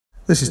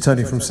This is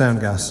Tony from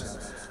Soundgas.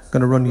 I'm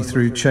going to run you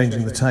through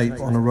changing the tape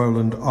on a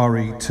Roland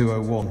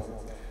RE-201.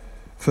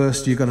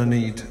 First, you're going to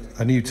need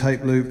a new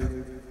tape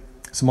loop,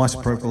 some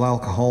isopropyl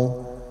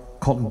alcohol,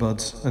 cotton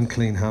buds and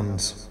clean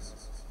hands.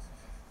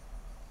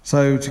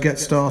 So to get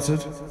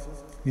started,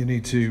 you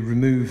need to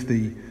remove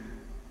the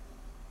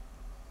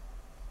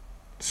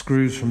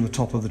screws from the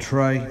top of the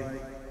tray.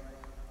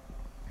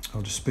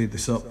 I'll just speed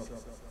this up.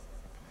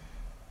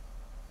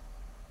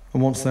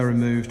 And once they're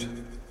removed,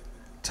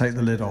 take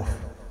the lid off.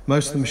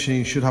 Most of the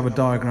machines should have a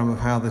diagram of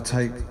how the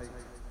tape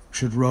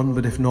should run,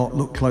 but if not,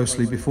 look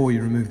closely before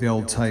you remove the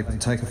old tape and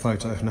take a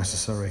photo if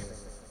necessary.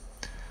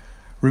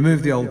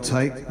 Remove the old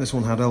tape. This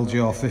one had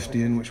LGR50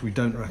 in, which we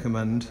don't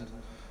recommend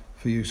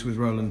for use with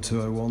Roland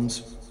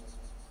 201s.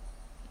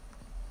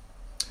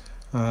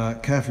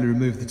 Carefully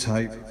remove the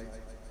tape.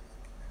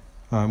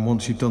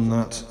 Once you've done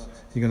that,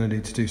 you're going to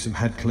need to do some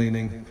head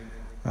cleaning.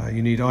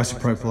 You need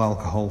isopropyl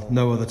alcohol.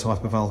 No other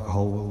type of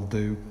alcohol will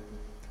do.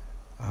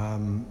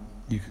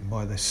 You can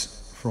buy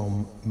this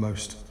from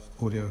most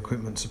audio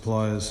equipment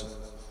suppliers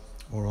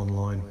or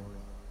online.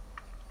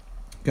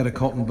 Get a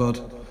cotton bud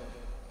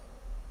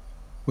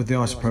with the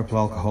isopropyl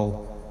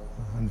alcohol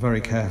and very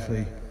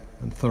carefully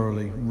and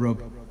thoroughly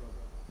rub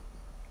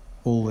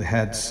all the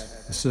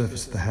heads, the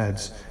surface of the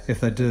heads. If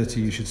they're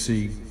dirty, you should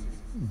see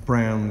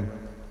brown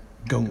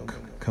gunk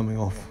coming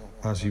off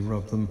as you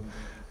rub them.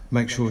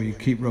 Make sure you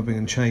keep rubbing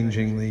and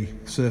changing the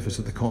surface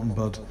of the cotton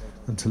bud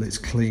until it's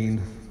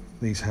clean.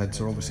 These heads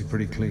are obviously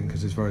pretty clean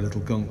because there's very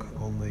little gunk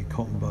on the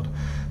cotton bud.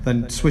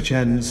 Then switch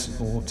ends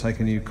or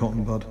take a new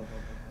cotton bud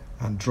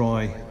and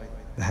dry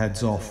the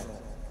heads off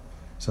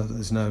so that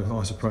there's no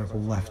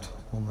isopropyl left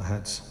on the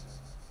heads.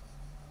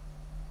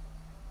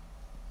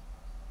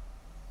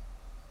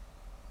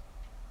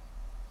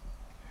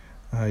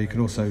 You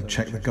can also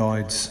check the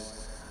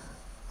guides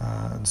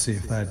and see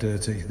if they're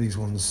dirty. These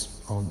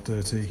ones aren't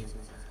dirty.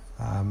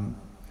 You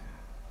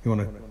want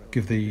to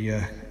give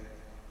the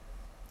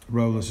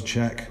rollers a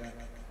check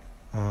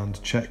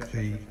and check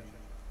the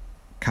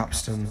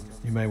capstan.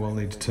 You may well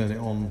need to turn it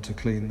on to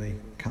clean the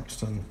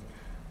capstan.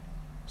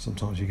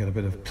 Sometimes you get a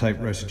bit of tape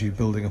residue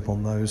building up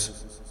on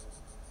those.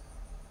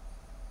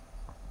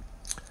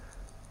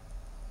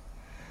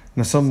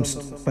 Now some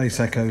Space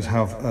Echoes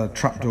have a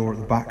trapdoor at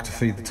the back to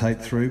feed the tape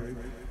through.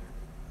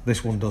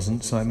 This one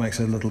doesn't, so it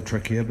makes it a little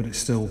trickier, but it's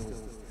still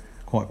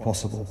quite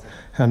possible.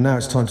 And now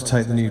it's time to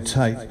take the new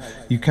tape.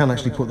 You can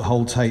actually put the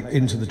whole tape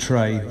into the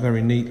tray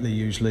very neatly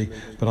usually,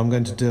 but I'm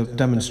going to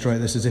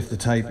demonstrate this as if the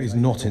tape is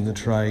not in the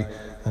tray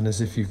and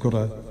as if you've got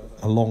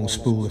a long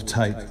spool of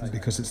tape,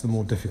 because it's the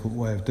more difficult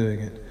way of doing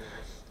it.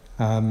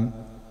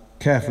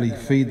 Carefully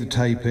feed the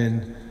tape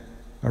in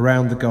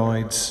around the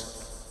guides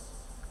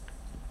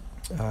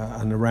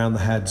and around the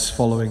heads,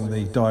 following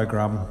the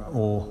diagram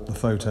or the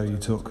photo you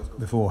took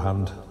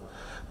beforehand.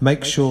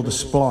 Make sure the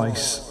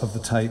splice of the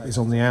tape is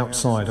on the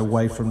outside,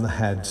 away from the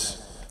heads.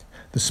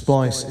 The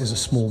splice is a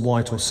small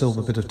white or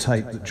silver bit of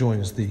tape that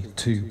joins the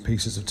two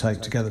pieces of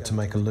tape together to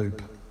make a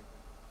loop.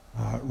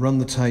 Run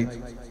the tape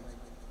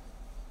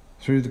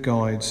through the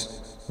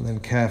guides and then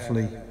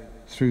carefully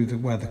through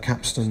where the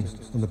capstan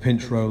and the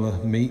pinch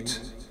roller meet.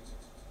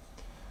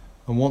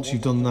 And once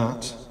you've done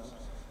that,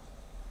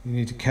 you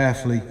need to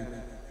carefully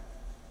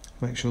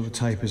make sure the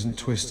tape isn't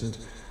twisted.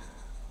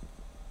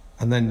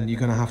 And then you're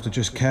going to have to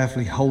just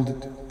carefully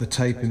hold the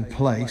tape in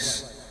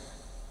place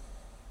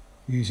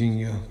using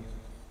your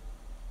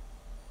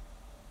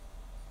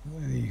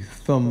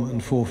thumb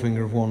and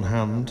forefinger of one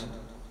hand.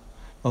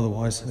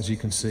 Otherwise, as you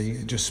can see,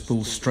 it just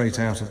spools straight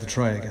out of the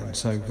tray again.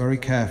 So very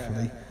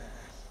carefully,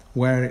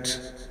 where it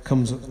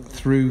comes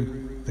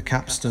through the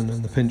capstan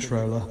and the pinch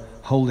roller,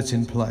 hold it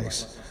in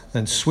place.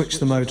 Then switch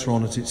the motor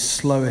on at its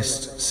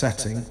slowest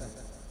setting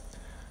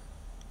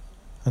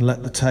and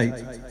let the tape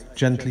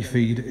gently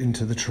feed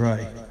into the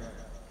tray.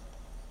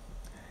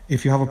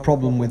 If you have a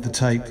problem with the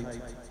tape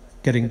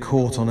getting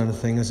caught on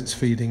anything as it's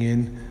feeding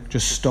in,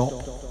 just stop,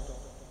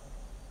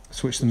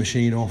 switch the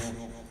machine off,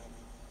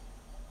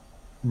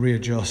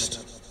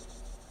 readjust,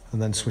 and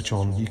then switch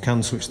on. You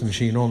can switch the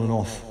machine on and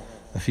off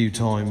a few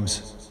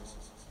times.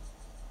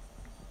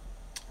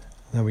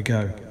 There we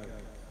go.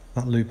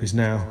 That loop is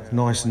now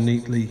nice and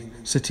neatly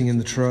sitting in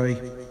the tray.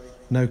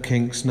 No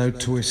kinks, no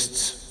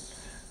twists.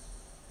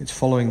 It's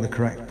following the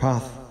correct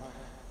path,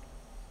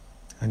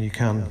 and you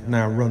can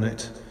now run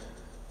it.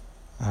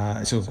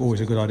 It's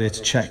always a good idea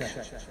to check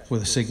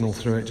with a signal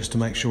through it just to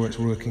make sure it's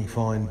working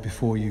fine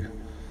before you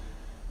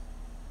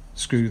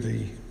screw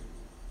the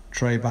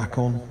tray back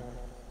on.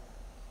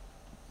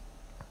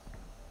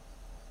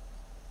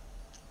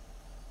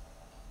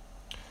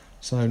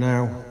 So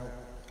now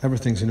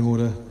everything's in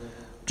order.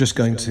 Just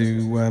going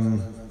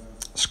to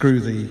screw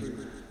the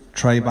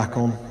tray back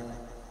on.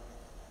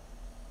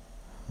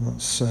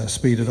 Let's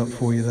speed it up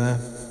for you there.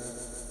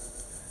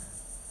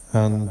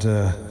 And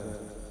that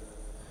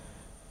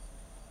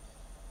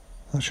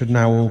should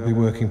now all be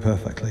working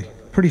perfectly.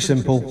 Pretty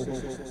simple.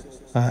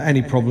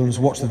 Any problems,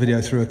 watch the video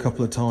through a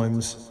couple of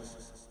times